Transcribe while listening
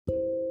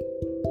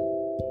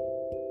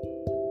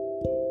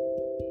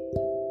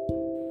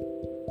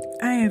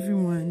Hi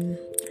everyone.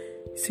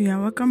 So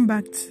welcome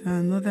back to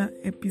another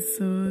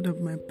episode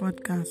of my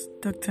podcast,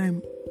 Talk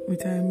Time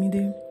with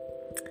Ayomide.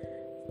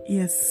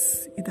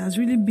 Yes, it has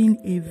really been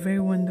a very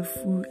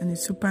wonderful and a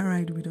super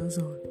ride with us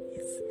all.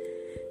 Yes.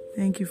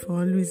 Thank you for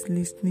always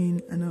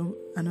listening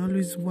and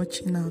always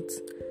watching out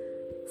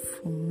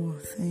for more.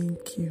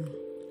 Thank you.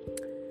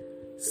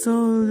 So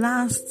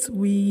last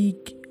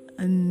week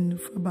and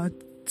for about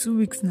 2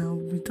 weeks now,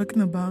 we've been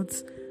talking about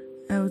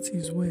health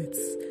is wealth.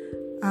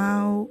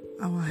 How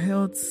our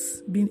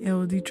health, being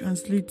healthy,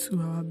 translates to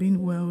our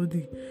being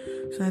wealthy.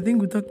 So I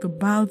think we talked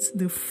about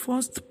the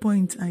first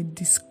point I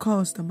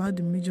discussed about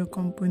the major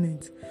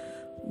component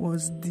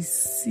was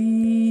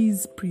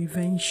disease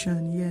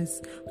prevention. Yes,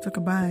 we talked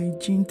about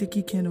hygiene,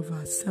 taking care of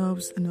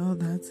ourselves and all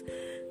that.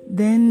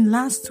 Then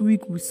last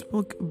week we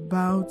spoke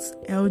about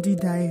healthy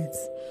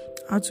diets,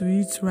 how to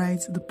eat right,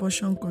 the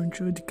portion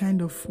control, the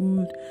kind of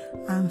food,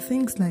 and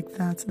things like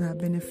that are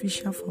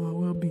beneficial for our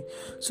well-being.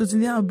 So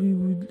today I'll be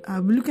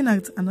looking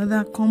at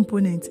another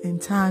component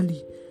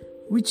entirely,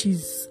 which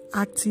is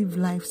active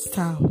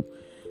lifestyle.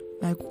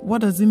 Like,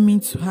 what does it mean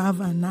to have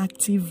an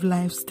active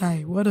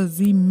lifestyle? What does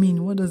it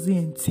mean? What does it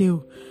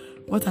entail?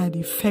 What are the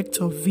effects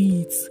of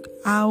it?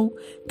 How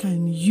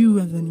can you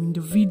as an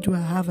individual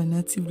have an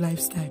active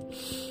lifestyle?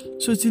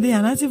 So today,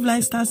 an active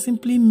lifestyle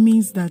simply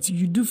means that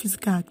you do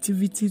physical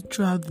activity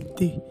throughout the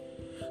day.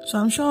 So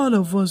I'm sure all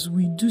of us,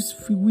 we do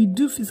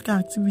physical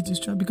activities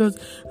throughout, because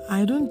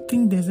I don't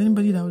think there's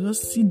anybody that will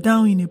just sit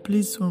down in a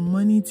place from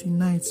morning till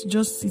night,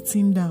 just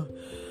sitting down.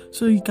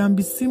 So it can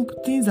be simple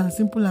things as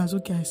simple as,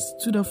 okay, I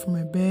stood up from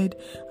my bed,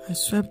 I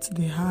swept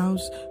the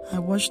house, I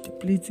washed the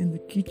plates in the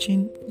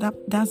kitchen. That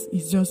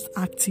is just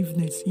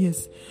activeness,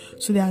 yes.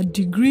 So there are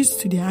degrees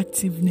to the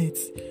activeness.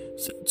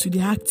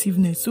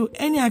 So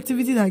any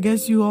activity that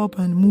gets you up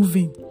and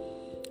moving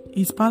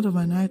is part of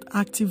an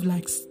active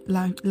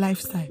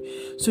lifestyle.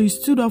 So you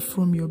stood up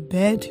from your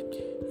bed,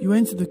 you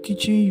went to the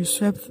kitchen, you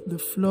swept the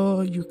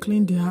floor, you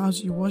cleaned the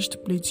house, you washed the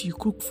plates, you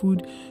cook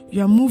food,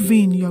 you are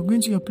moving, you are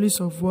going to your place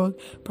of work,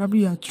 probably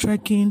you are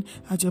trekking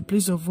at your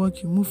place of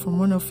work, you move from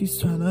one office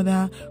to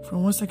another,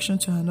 from one section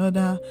to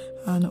another,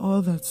 and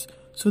all that.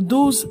 So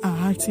those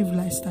are active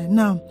lifestyle.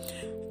 Now,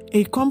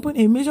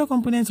 a major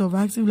component of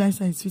active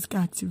lifestyle is physical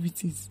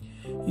activities.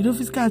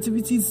 Physical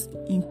activities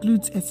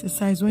include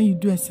exercise. When you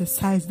do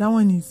exercise, that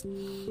one is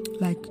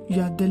like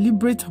you are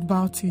deliberate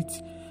about it.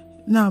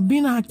 Now,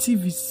 being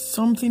active is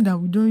something that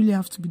we don't really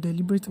have to be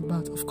deliberate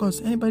about. Of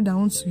course, anybody that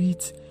wants to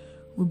eat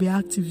will be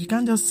active. You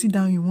can't just sit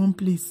down in one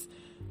place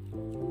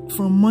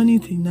from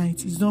morning till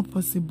night. It's not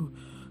possible.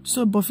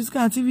 So, but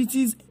physical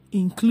activities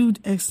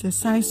include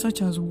exercise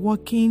such as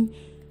walking,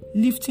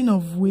 lifting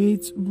of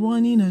weights,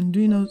 running, and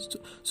doing all.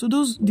 So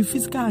the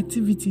physical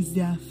activities,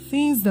 they are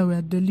things that we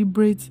are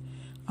deliberate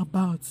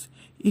about.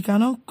 It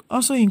can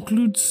also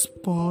include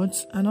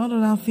sports and all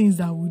other things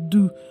that we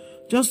do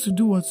just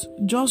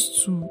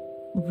to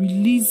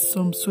release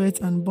some sweat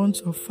and burn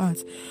some fat.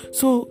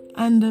 So,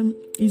 and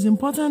it's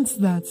important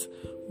that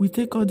we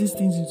take all these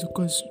things into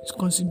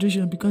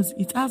consideration, because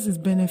it has its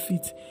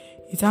benefit.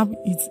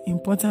 It's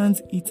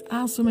important. It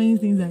has so many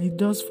things that it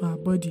does for our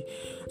body.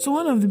 So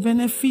one of the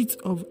benefits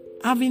of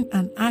having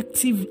an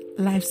active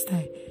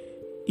lifestyle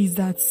is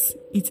that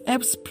it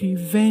helps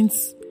prevent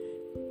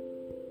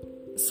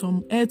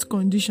some health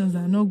conditions that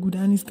are not good,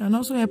 and it can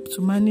also help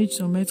to manage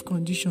some health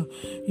conditions.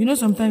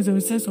 Sometimes they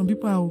will say some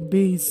people are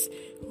obese,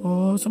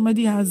 or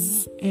somebody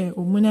has a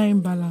hormonal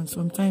imbalance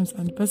sometimes,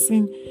 and the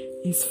person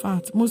is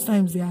fat. Most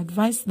times they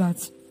advise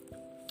that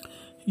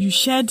you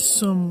shed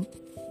some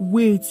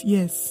weight,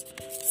 yes,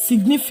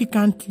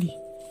 significantly,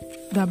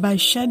 that by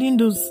shedding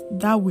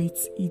that weight,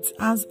 it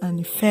has an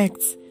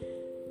effect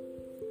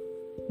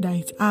that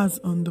it has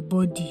on the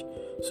body.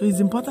 So it's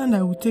important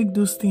that we take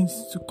those things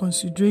to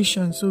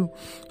consideration, so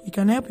it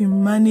can help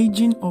in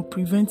managing or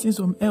preventing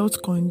some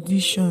health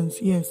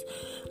conditions, yes.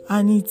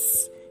 And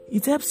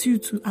it helps you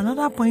to,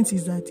 another point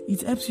is that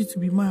it helps you to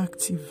be more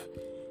active.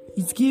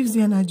 It gives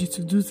you energy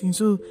to do things.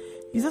 So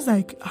it's just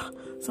like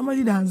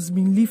somebody that has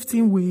been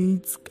lifting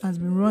weights, has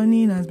been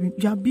running,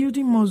 you are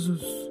building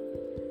muscles.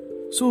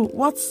 So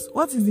what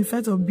is the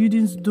effect of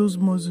building those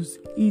muscles?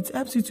 It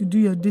helps you to do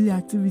your daily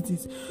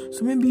activities.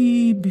 So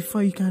maybe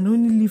before you can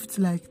only lift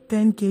like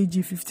 10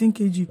 kg, 15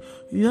 kg.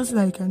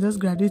 You can just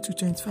graduate to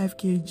 25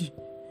 kg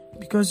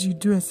because you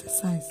do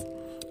exercise.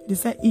 They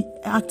say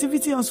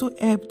activity also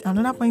helps.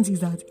 Another point is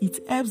that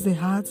it helps the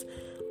heart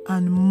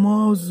and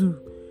muscle.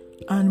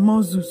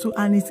 So,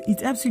 and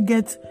it helps you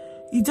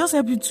it just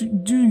helps you to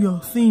do your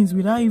things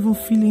without even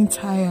feeling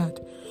tired.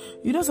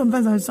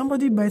 Sometimes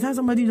by the time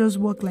somebody just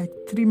walk like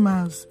 3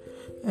 miles,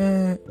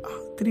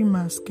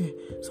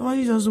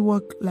 somebody just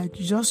walk, like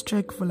you just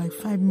trek for like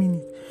 5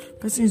 minutes,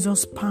 person is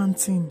just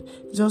panting,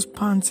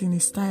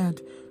 is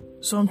tired.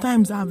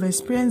 Sometimes I've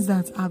experienced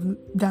that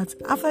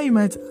after you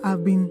might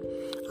have been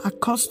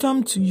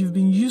accustomed to, you've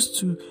been used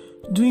to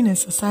doing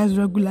exercise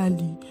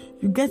regularly,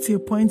 you get to a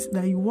point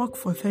that you walk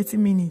for 30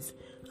 minutes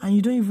and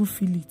you don't even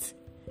feel it.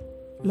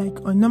 like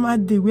on normal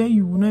day where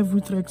you will not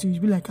even trek to,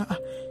 you'll be like,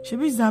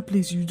 shebi is that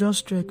place you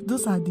just trek.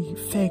 Those are the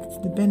effects,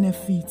 the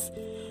benefits.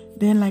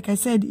 Then, like I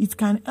said, it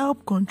can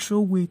help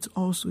control weight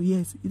also.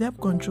 Yes, it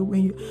helps control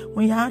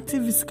when you're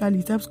active physically.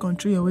 It helps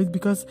control your weight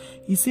because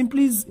it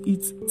simply means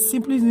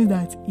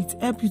that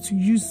it helps you to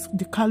use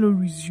the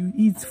calories you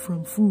eat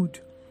from food.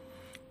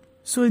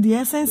 So the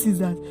essence is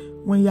that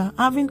when you're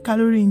having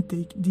calorie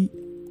intake, the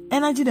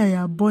energy that you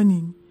are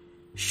burning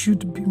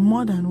should be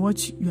more than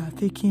what you are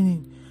taking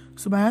in.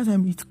 So by that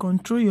time, it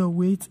controls your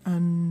weight,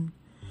 and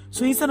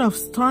so instead of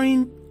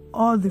storing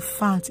all the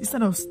fat,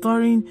 instead of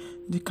storing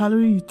the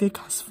calorie you take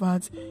as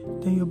fat,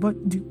 then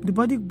the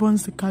body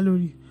burns the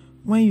calorie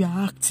when you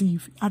are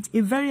active at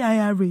a very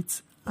higher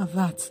rate at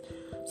that.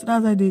 So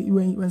that's why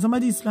when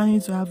somebody is planning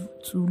to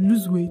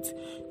lose weight,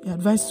 you're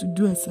advised to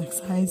do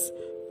exercise,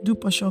 do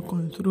portion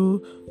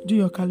control, do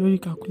your calorie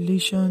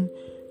calculation,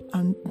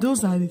 and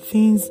those are the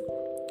things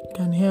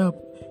can help.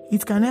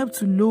 It can help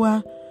to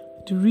lower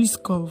the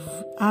risk of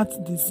heart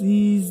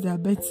disease,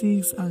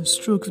 diabetics, and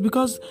strokes,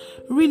 because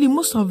really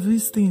most of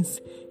these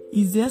things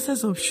is the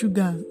excess of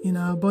sugar in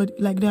our body,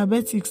 like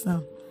diabetics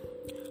now.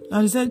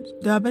 Like I said,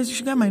 diabetic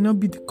sugar might not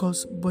be the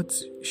cause, but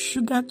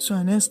sugar to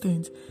an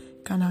extent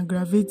can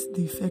aggravate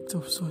the effect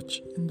of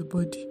such in the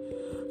body.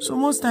 So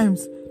most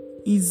times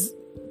is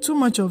too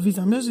much of it.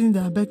 I'm just using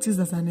diabetes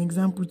as an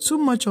example. Too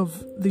much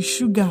of the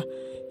sugar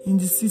in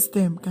the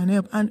system can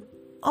help. And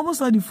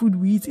almost all the food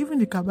we eat, even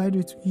the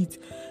carbohydrates we eat,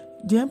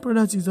 the end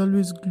product is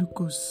always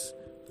glucose.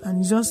 And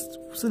it's just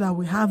so that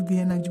we have the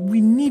energy. We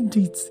need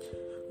it.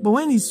 But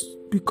when it's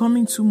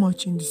becoming too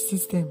much in the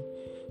system,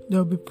 there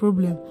will be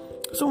problem.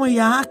 So when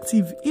you're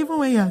active, even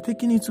when you are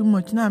taking it too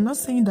much, now I'm not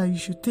saying that you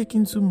should take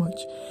in too much,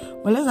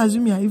 but let's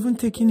assume you are even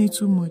taking it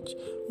too much.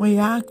 When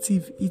you're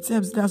active, it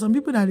helps. There are some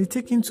people that they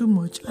take in too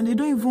much and they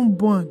don't even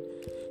burn.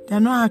 They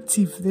are not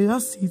active. They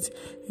just sit.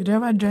 The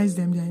driver drives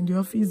them. They're in the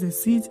office. They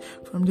sit.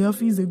 From the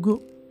office, they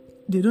go.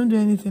 They don't do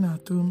anything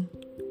at home.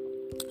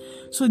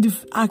 So the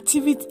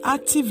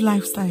active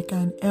lifestyle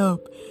can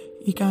help.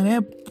 It can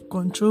help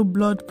control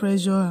blood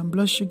pressure and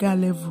blood sugar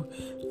level.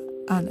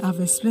 And I've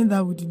explained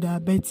that with the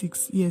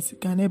diabetics. Yes,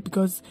 it can help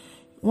because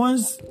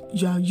once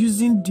you are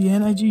using the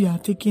energy you are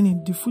taking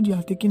in, the food you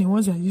are taking in,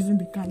 once you are using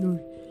the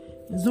calorie,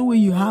 there's no way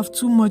you have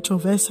too much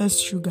of excess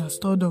sugar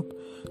stored up.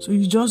 So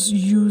you just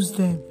use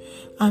them.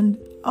 And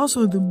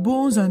also the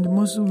bones and the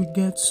muscle will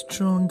get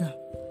stronger.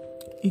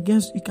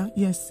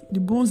 The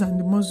bones and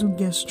the muscle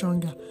get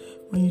stronger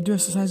when you do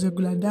exercise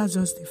regularly. That's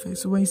just the effect.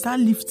 So when you start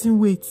lifting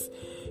weights,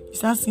 you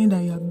start seeing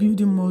that you are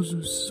building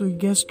muscles, so you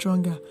get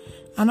stronger.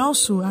 And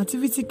also,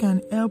 activity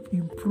can help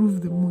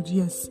improve the mood.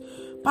 Yes,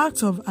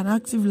 part of an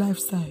active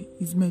lifestyle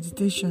is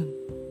meditation.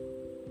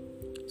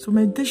 So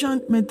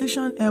meditation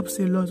helps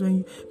a lot.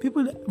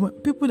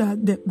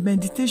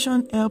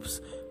 Meditation helps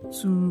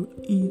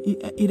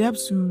it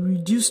helps to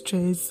reduce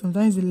stress.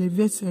 Sometimes it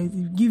alleviates stress.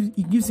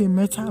 It gives a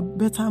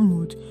better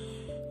mood.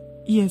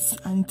 Yes,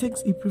 and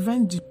it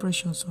prevents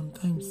depression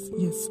sometimes.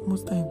 Yes,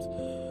 most times.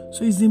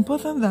 So it's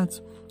important that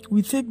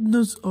we take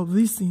note of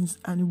these things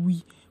and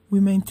we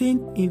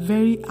maintain a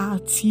very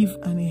active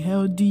and a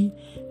healthy,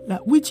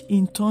 which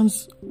in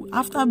turns,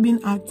 after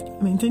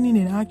maintaining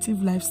an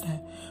active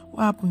lifestyle,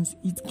 what happens?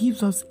 It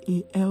gives us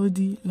a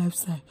healthy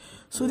lifestyle.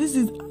 So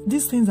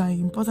these things are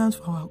important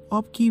for our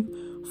upkeep,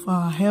 for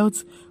our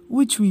health,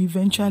 which will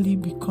eventually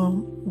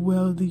become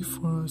wealthy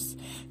for us.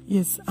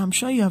 Yes, I'm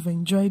sure you have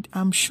enjoyed.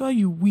 I'm sure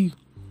you will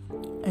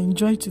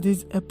enjoy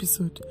today's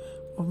episode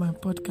of my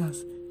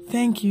podcast.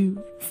 Thank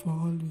you for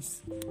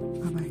always.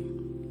 Bye-bye.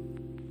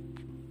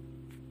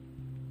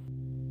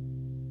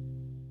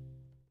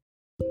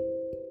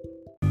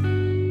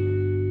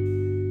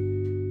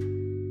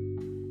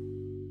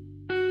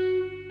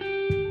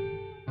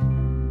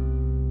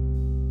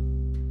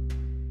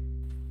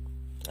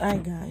 Hi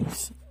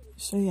guys,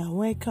 so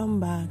welcome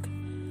back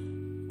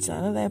to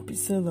another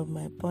episode of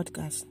my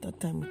podcast, Talk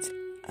Time with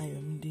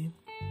Ayomide.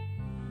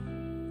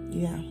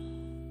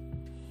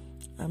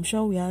 I'm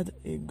sure we had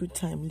a good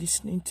time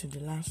listening to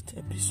the last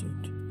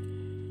episode.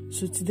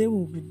 So today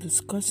we'll be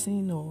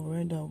discussing, or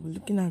rather we'll be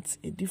looking at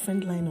a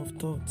different line of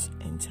thought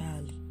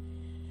entirely.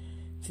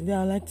 Today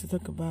I'd like to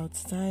talk about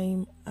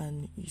time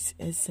and its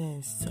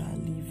essence to our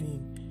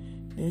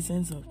living, the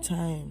essence of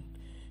time,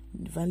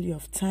 the value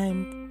of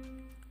time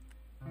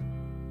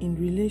in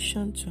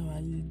relation to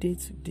our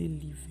day-to-day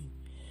living.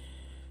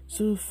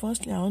 So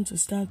firstly, I want to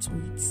start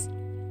with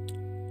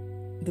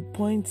the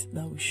point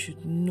that we should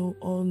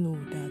all know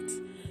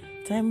that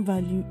time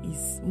value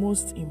is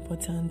most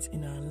important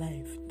in our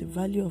life. The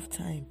value of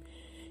time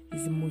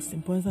is the most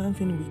important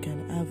thing we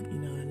can have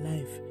in our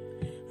life.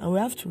 And we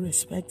have to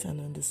respect and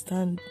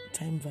understand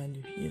time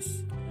value.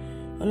 Yes,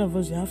 all of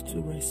us, we have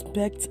to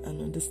respect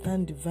and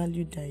understand the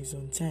value that is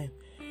on time.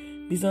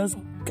 Because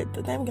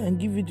the time can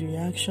give you the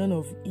reaction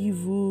of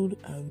evil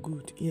and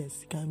good.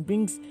 Yes, it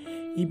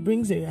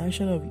brings a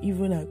reaction of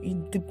evil, and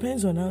it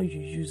depends on how you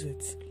use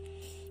it.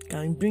 It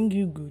can bring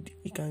you good,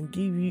 it can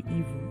give you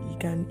evil,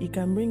 it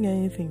can bring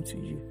anything to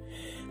you.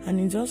 And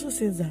it also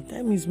says that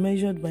time is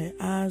measured by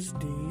hours,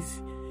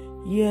 days,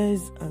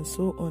 years, and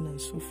so on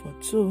and so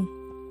forth. So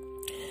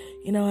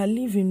in our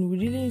living, we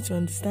really need to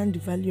understand the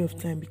value of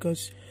time,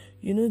 because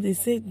they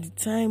say the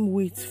time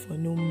waits for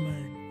no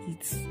man.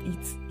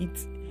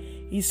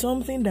 It's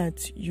something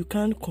that you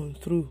can't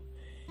control.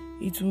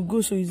 It will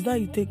go. So it's that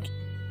you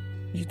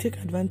take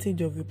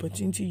advantage of the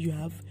opportunity you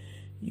have.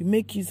 You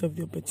make use of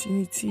the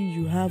opportunity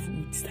you have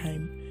with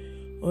time,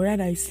 or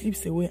rather it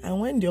slips away. And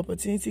when the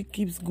opportunity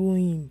keeps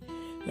going,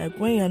 like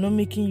when you are not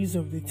making use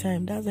of the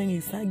time, that's when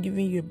it start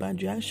giving you a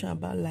bad reaction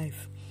about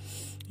life.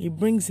 It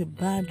brings a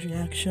bad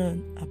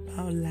reaction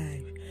about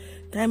life.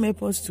 Time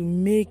helps us to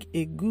make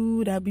a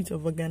good habit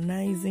of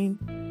organizing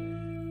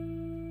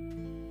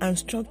and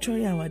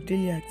structuring our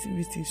daily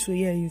activities. So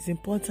it's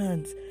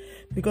important,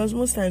 because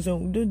most times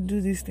when we don't do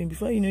this thing,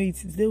 before you know it,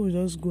 they will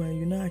just go and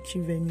you not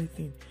achieve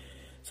anything.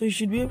 So you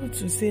should be able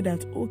to say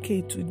that,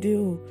 okay, today,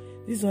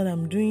 this is what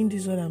I'm doing,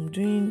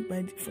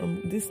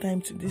 from this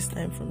time to this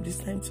time, from this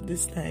time to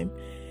this time.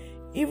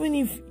 Even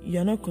if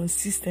you're not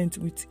consistent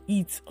with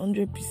it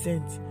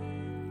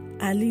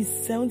 100%, at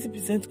least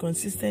 70%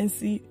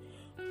 consistency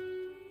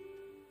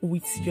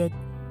with your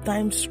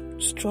time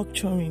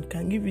structuring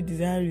can give you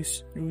desired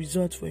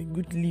results for a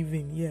good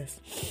living.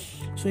 Yes.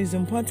 So it's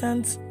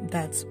important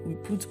that we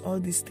put all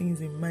these things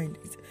in mind.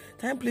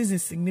 Time plays a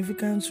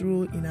significant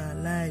role in our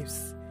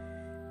lives.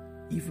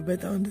 If we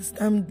better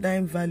understand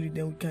time value,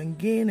 then we can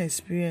gain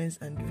experience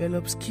and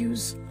develop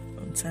skills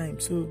on time.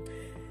 So,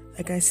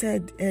 like I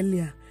said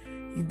earlier,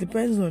 it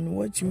depends on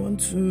what you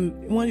want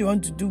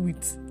to do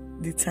with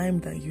the time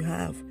that you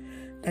have.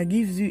 That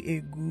gives you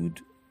a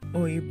good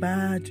or a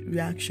bad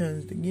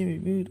reaction. They give a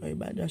good or a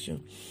bad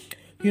reaction.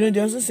 They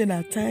also say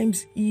that time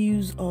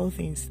heals all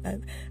things.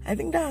 I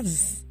think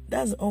that's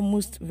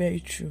almost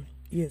very true.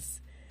 Yes,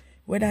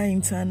 whether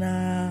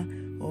internal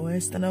or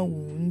external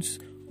wounds,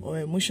 or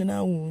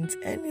emotional wounds,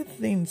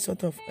 anything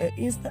sort of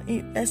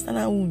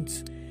external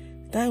wounds,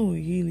 time will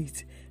heal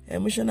it.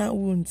 Emotional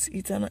wounds,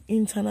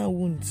 internal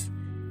wounds,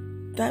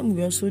 time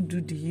will also do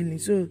the healing.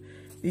 So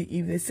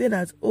if they say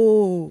that,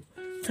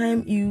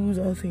 time heals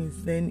all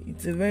things, then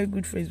it's a very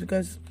good phrase,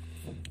 because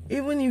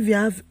even if you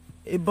have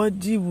a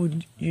body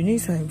wound, you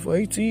need time for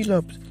it to heal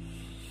up.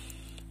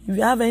 If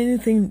you have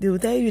anything, they will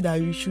tell you that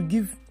you should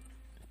give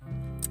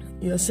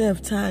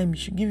yourself time,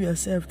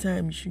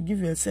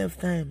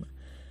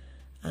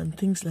 and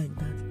things like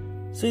that.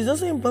 So it's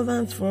also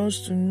important for us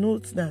to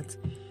note that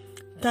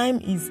time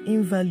is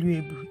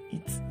invaluable.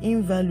 It's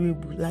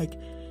invaluable. Like,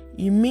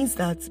 it means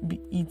that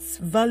it's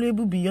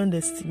valuable beyond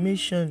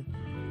estimation.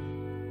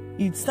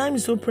 Its time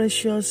is so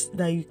precious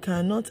that you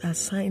cannot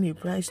assign a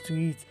price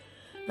to it.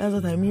 That's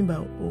what I mean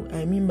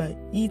by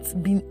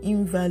it being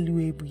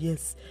invaluable.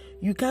 Yes,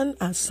 you can't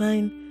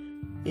assign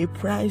a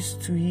price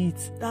to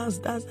it. That's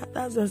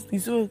just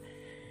it. So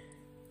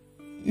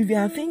if you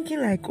are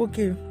thinking like,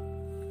 okay,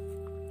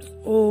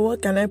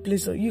 what can I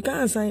place on? You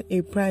can't assign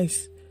a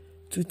price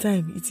to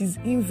time. It is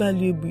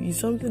invaluable. It's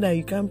something that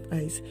you can't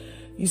price.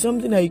 It's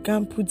something that you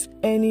can't put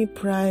any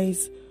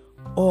price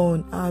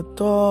on at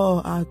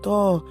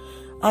all.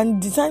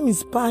 And the time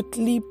is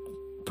partly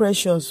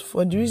precious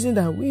for the reason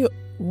that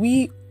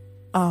we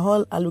are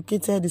all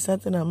allocated a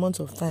certain amount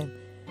of time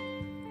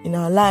in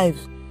our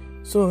lives.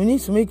 So we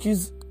need to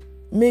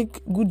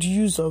make good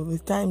use of the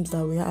times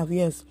that we have.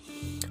 Yes.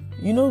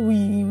 We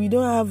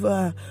don't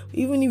have,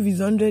 even if it's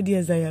 100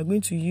 years that you are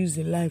going to use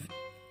in life,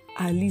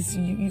 at least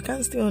you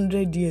can't stay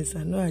 100 years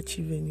and not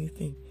achieve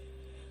anything.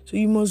 So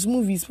you must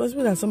move. It's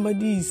possible that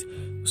somebody is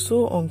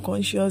so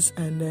unconscious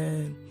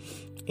and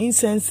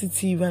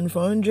insensitive, and for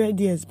 100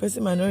 years, the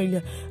person might not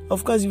really.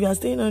 Of course, if you are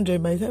staying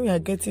 100, by the time you are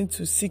getting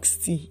to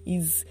 60,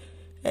 is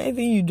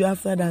anything you do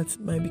after that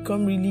might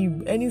become really,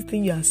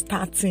 anything you are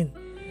starting,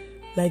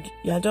 like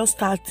you are just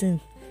starting.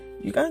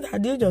 You can't,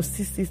 at the age of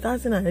 60,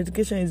 starting an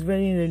education is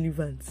very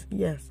irrelevant.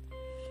 Yes.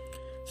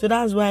 So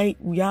that's why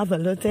we have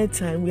allotted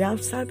time. We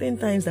have certain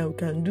times that we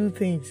can do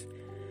things.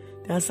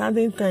 There are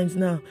certain times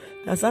now.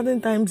 There are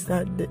certain times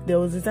that there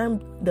was a time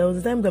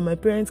that my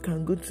parents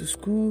can go to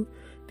school,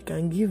 they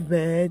can give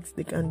birth,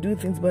 they can do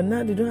things, but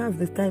now they don't have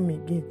the time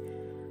again.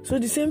 So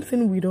the same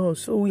thing with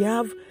us. So we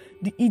have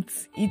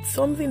it's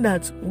something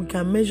that we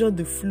can measure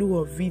the flow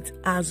of it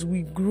as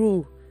we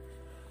grow.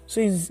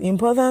 So it's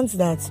important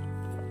that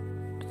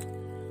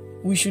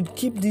we should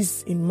keep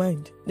this in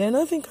mind. Then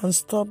nothing can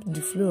stop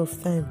the flow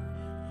of time.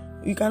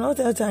 You cannot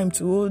tell time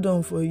to hold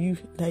on for you,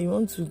 that you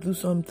want to do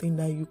something,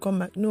 that you come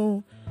back.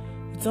 No,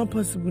 it's not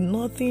possible.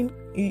 Nothing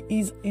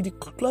is, the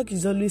clock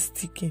is always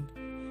ticking.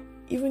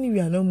 Even if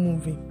you are not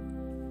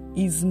moving,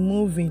 it's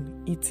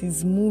moving. It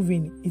is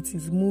moving. It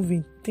is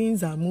moving.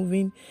 Things are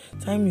moving.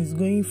 Time is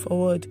going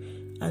forward.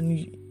 And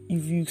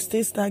if you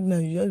stay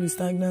stagnant, you just be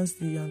stagnant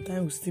still, and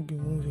time will still be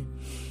moving.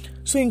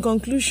 So in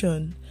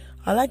conclusion,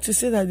 I like to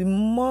say that the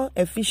more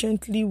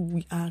efficiently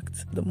we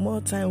act, the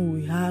more time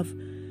we have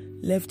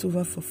left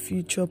over for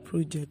future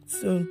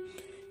projects. So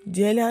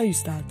the earlier you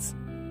start,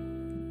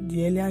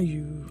 the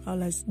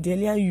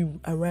earlier you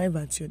arrive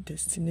at your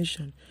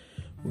destination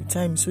with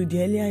time. So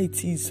the earlier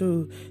it is,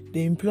 so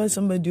they employ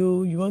somebody,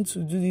 you want to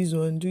do this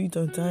one, do it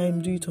on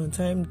time, do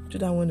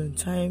that one on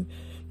time,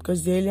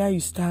 because the earlier you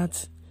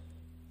start,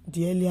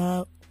 the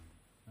earlier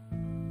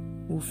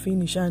we'll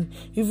finish. And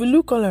if we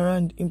look all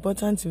around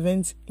important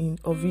events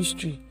of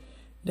history,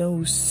 then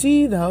we'll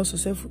see that how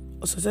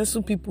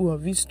successful people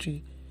of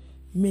history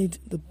made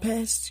the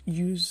best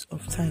use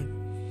of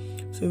time.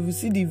 So if we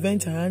see the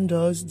events around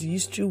us, the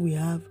history we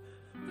have,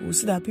 we'll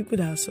see that people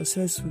that are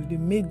successful, they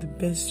made the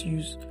best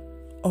use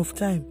of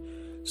time.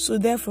 So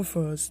therefore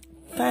for us,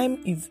 time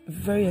is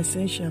very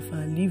essential for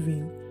our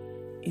living.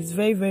 It's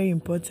very, very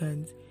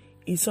important.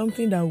 It's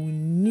something that we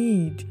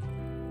need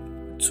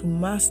to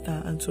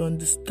master and to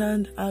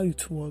understand how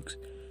it works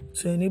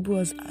to enable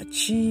us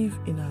achieve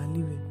in our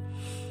living.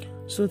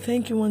 So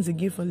thank you once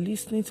again for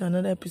listening to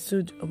another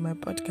episode of my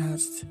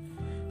podcast,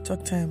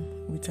 Talk Time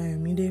with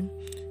Ayomide.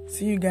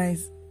 See you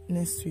guys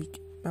next week.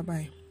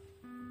 Bye-bye.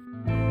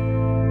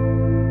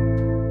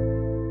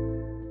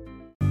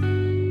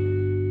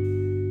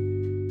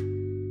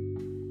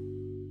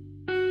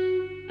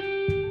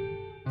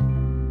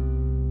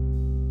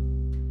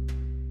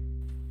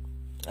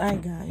 Hi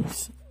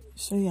guys.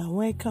 So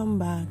welcome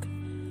back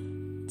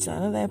to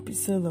another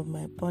episode of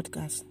my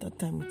podcast, Talk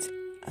Time with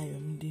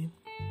Ayomide.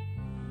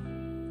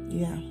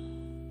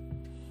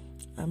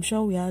 I'm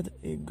sure we had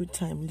a good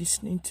time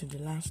listening to the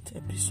last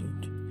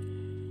episode.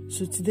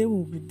 So today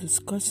we'll be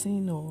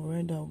discussing, or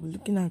rather we'll be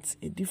looking at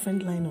a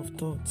different line of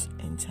thought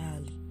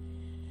entirely.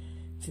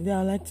 Today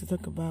I'd like to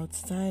talk about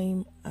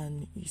time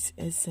and its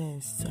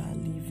essence to our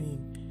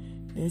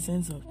living, the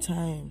essence of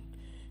time,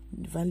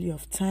 the value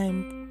of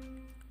time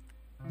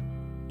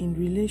in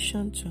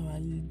relation to our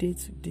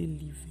day-to-day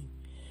living.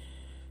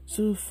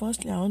 So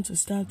firstly, I want to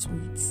start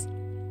with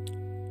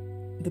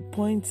the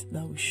point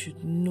that we should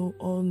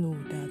all know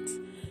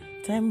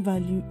that time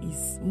value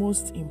is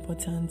most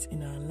important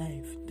in our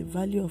life. The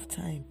value of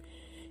time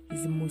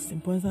is the most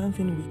important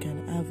thing we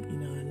can have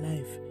in our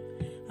life.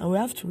 And we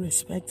have to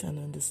respect and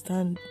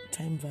understand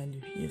time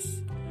value.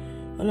 Yes.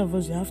 All of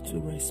us, we have to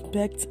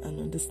respect and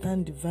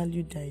understand the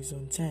value that is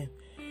on time.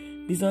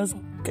 Because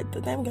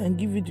the time can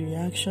give you the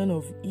reaction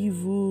of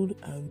evil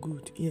and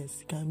good.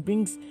 Yes, it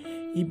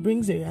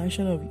brings a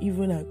reaction of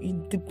evil, and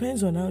it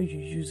depends on how you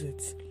use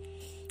it.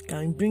 It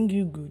can bring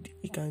you good,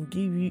 it can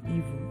give you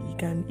evil,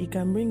 it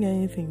can bring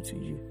anything to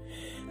you.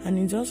 And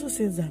it also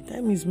says that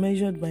time is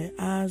measured by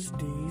hours,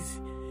 days,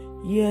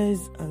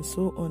 years, and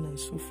so on and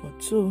so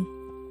forth. So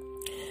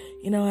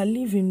in our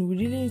living, we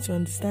really need to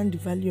understand the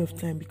value of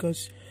time,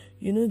 because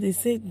they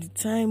say the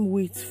time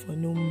waits for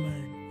no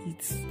man.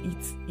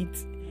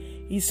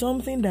 It's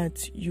something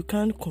that you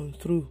can't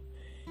control.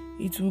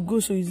 It will go.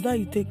 So it's that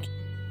you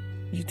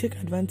take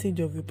advantage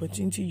of the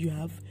opportunity you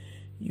have.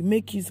 You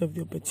make use of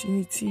the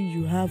opportunity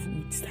you have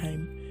with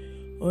time,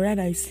 or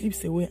rather it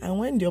slips away. And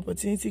when the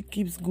opportunity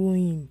keeps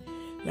going,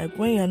 like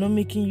when you're not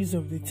making use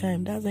of the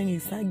time, that's when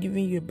it starts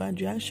giving you a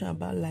bad reaction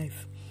about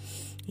life.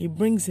 It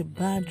brings a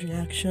bad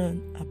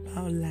reaction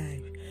about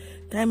life.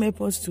 Time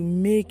helps us to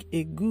make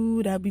a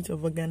good habit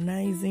of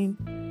organizing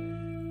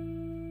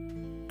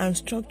and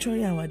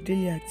structuring our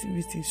daily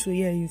activities. So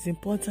it's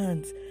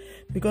important,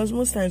 because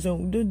most times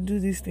when we don't do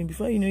this thing,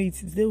 before you know it,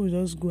 the day will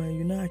just go and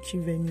you not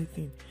achieve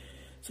anything.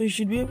 So you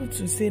should be able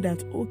to say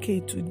that, okay,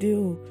 today,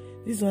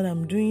 this is what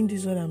I'm doing,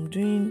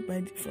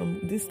 from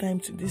this time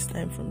to this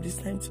time, from this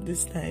time to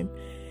this time.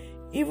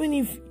 Even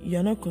if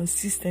you're not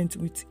consistent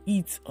with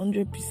it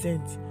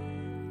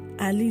 100%,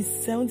 at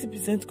least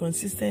 70%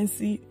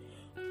 consistency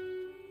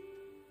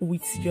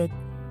with your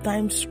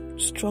time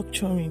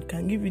structuring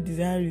can give you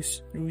desired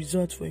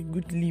results for a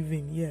good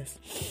living. Yes.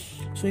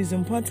 So it's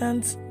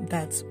important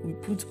that we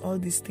put all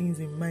these things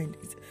in mind.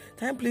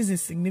 Time plays a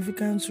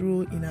significant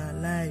role in our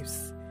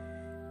lives.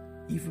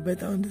 If we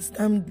better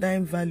understand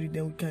time value,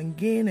 then we can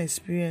gain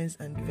experience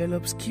and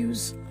develop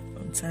skills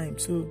on time.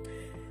 So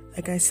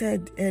like I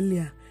said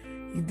earlier,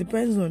 it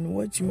depends on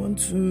what you want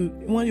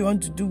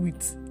to do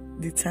with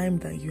the time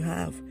that you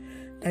have,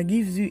 that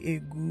gives you a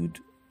good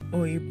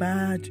or a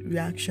bad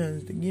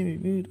reactions. They give a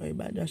good or a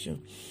bad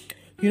reaction.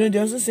 They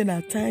also say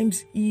that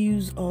times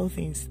heals all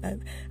things.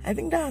 I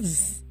think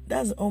that's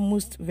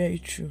almost very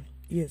true.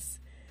 Yes.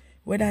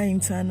 Whether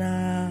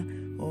internal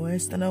or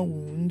external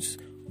wounds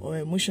or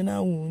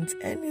emotional wounds,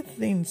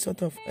 anything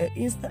sort of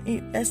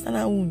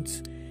external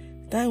wounds,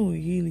 time will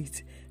heal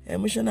it.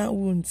 Emotional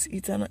wounds,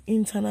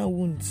 internal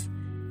wounds,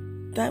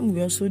 time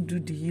will also do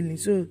the healing.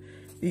 So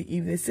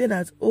if they say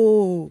that,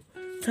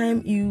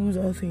 time heals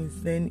all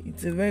things, then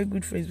it's a very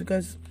good phrase,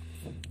 because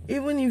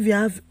even if you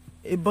have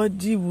a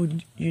body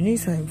you need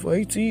time for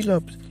it to heal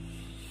up.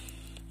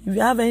 If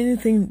you have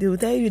anything, they will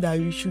tell you that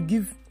you should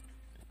give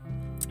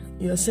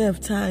yourself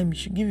time,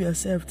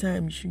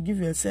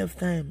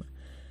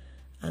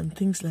 and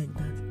things like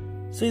that.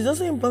 So it's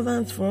also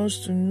important for us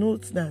to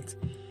note that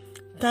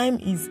time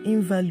is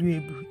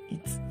invaluable.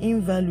 It's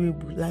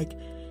invaluable. Like,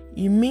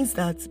 it means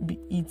that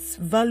it's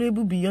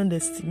valuable beyond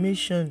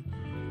estimation.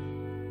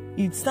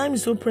 its time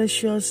is so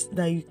precious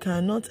that you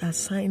cannot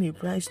assign a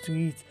price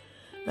to it.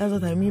 That's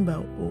what I mean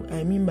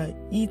by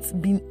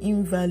it being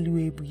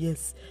invaluable.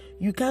 Yes,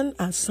 you can't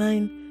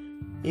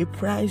assign a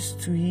price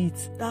to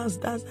it. That's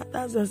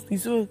just it.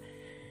 So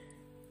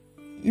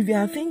if you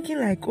are thinking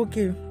like,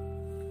 okay,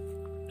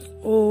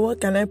 what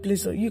can I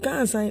place on? You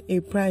can't assign a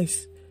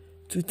price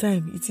to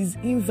time. It is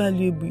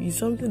invaluable. It's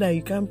something that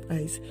you can't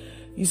price.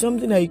 It's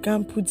something that you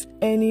can't put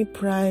any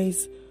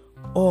price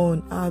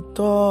on at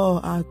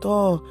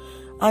all.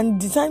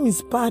 And the time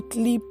is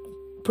partly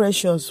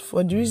precious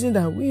for the reason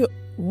that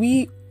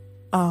we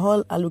are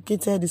all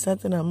allocated a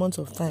certain amount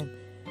of time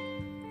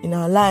in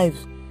our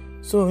lives.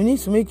 So we need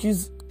to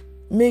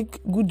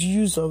make good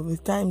use of the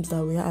times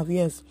that we have.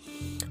 Yes.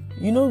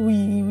 We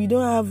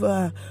don't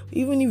have,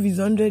 even if it's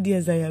 100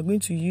 years that you are going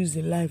to use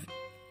in life,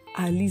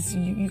 at least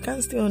you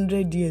can't stay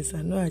 100 years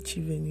and not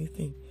achieve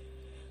anything.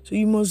 So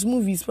you must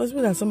move. It's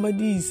possible that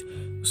somebody is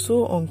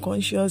so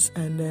unconscious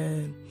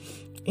and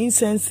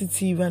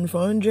insensitive, and for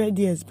 100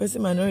 years,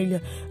 person might not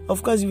really.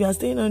 Of course, if you are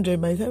staying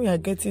 100, by the time you are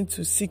getting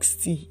to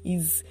 60,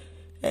 is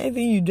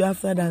anything you do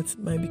after that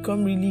might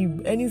become really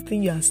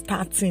anything you are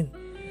starting.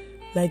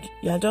 Like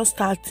you are just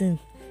starting.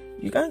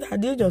 You can't,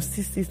 at the age of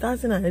 60,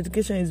 starting an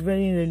education is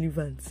very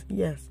irrelevant.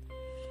 Yes.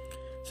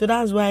 So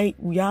that's why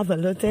we have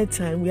allotted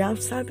time. We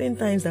have certain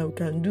times that we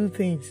can do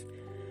things.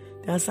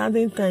 There are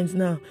certain times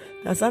now.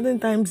 There are certain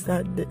times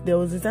that there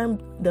was a time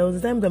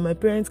that my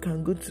parents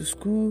can go to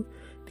school,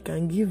 they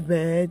can give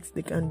birth,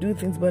 they can do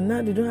things, but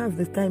now they don't have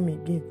the time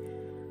again.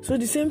 So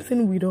the same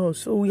thing with us.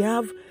 So we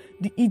have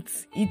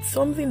it's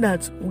something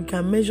that we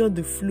can measure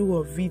the flow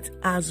of it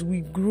as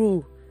we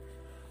grow.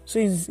 So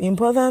it's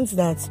important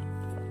that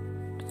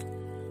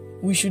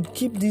we should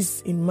keep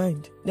this in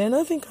mind. Then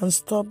nothing can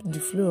stop the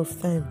flow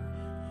of time.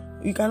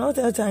 You cannot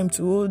tell time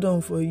to hold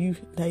on for you,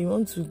 that you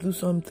want to do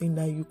something,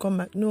 that you come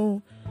back.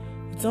 No,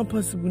 it's not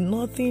possible.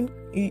 Nothing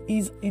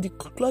the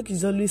clock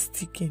is always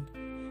ticking.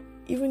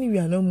 Even if you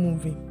are not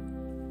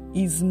moving,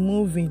 it's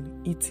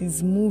moving. It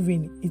is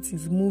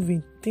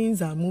moving.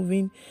 Things are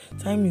moving.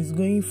 Time is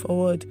going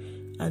forward.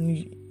 And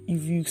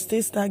if you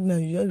stay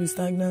stagnant, you just be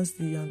stagnant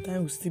still, and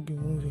time will still be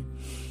moving.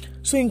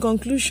 So in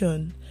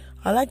conclusion,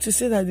 I like to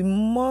say that the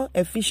more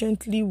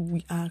efficiently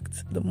we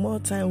act, the more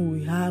time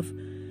we have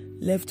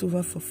left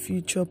over for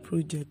future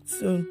projects.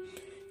 So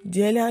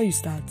the earlier you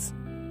start,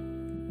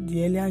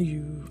 the earlier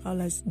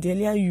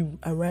you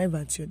arrive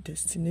at your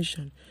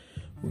destination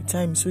with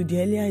time. So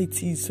the earlier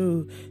it is.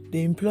 So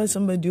they employ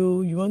somebody,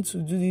 you want to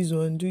do this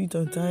one, do it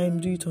on time,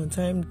 do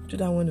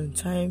that one on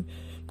time.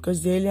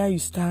 Because the earlier you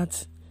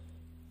start,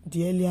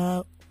 the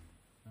earlier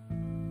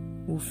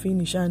we'll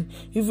finish. And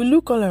if we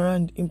look all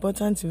around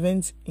important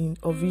events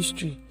of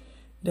history,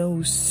 then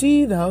we'll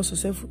see that all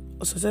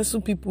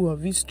successful people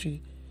of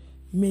history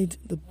made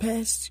the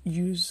best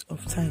use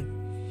of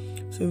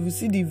time. So if we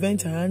see the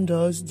events around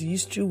us, the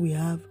history we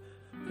have,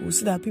 we'll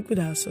see that people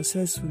that are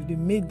successful, they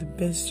made the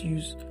best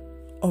use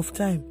of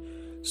time.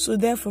 So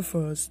therefore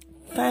for us,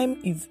 time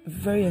is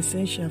very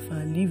essential for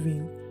our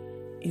living.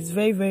 It's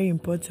very, very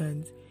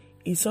important.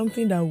 It's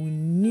something that we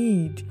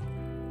need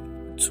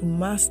to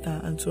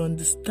master and to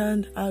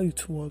understand how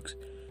it works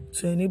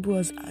to enable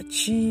us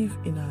achieve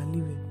in our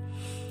living.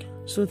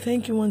 So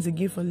thank you once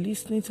again for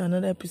listening to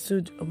another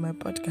episode of my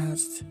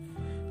podcast,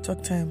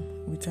 Talk Time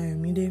with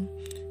Ayomide.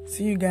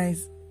 See you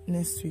guys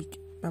next week.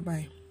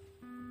 Bye-bye.